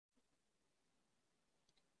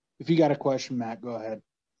If you got a question, Matt, go ahead.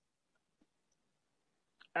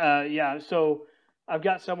 Yeah, so I've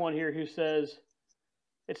got someone here who says,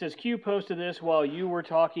 it says Q posted this while you were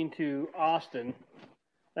talking to Austin.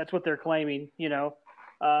 That's what they're claiming, you know.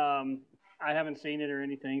 I haven't seen it or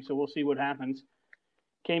anything, so we'll see what happens.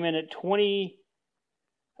 Came in at 20.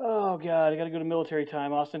 Oh, God, I got to go to military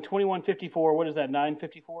time, Austin. 21:54. What is that, 9:54?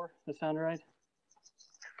 Does that sound right?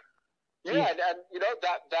 Yeah, and you know,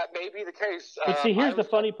 that may be the case. But see, here's the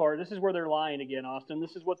funny part. This is where they're lying again, Austin.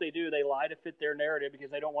 This is what they do. They lie to fit their narrative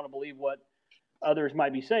because they don't want to believe what others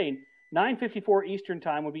might be saying. 9:54 Eastern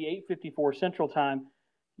time would be 8:54 Central time.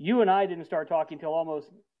 You and I didn't start talking until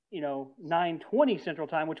almost, 9:20 Central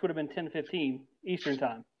time, which would have been 10:15 Eastern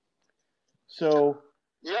time. So.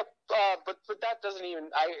 Yep, but that doesn't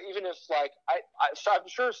even. Even if I'm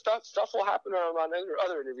sure stuff will happen on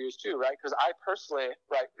other interviews too, right? Because I personally,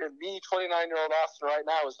 right, me 29-year-old Austin right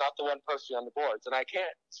now is not the one posting on the boards, and I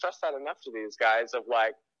can't stress that enough to these guys. Of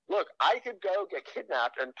like, look, I could go get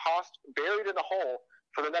kidnapped and tossed, buried in a hole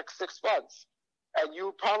for the next 6 months, and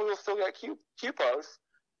you probably will still get Q posts.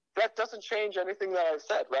 That doesn't change anything that I've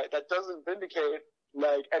said, right? That doesn't vindicate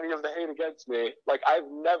like any of the hate against me. Like I've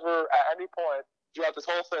never at any point throughout this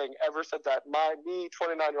whole thing ever said that me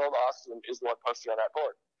 29-year-old Austin is the one posting on that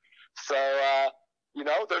board. So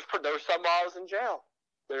there's some while I was in jail.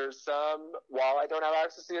 There's some while I don't have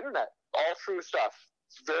access to the internet. All true stuff.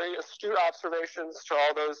 It's very astute observations to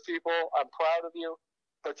all those people. I'm proud of you,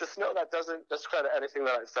 but just know that doesn't discredit anything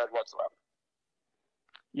that I said whatsoever.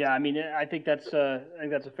 Yeah, I mean, I think that's a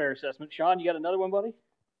fair assessment. Sean, you got another one, buddy?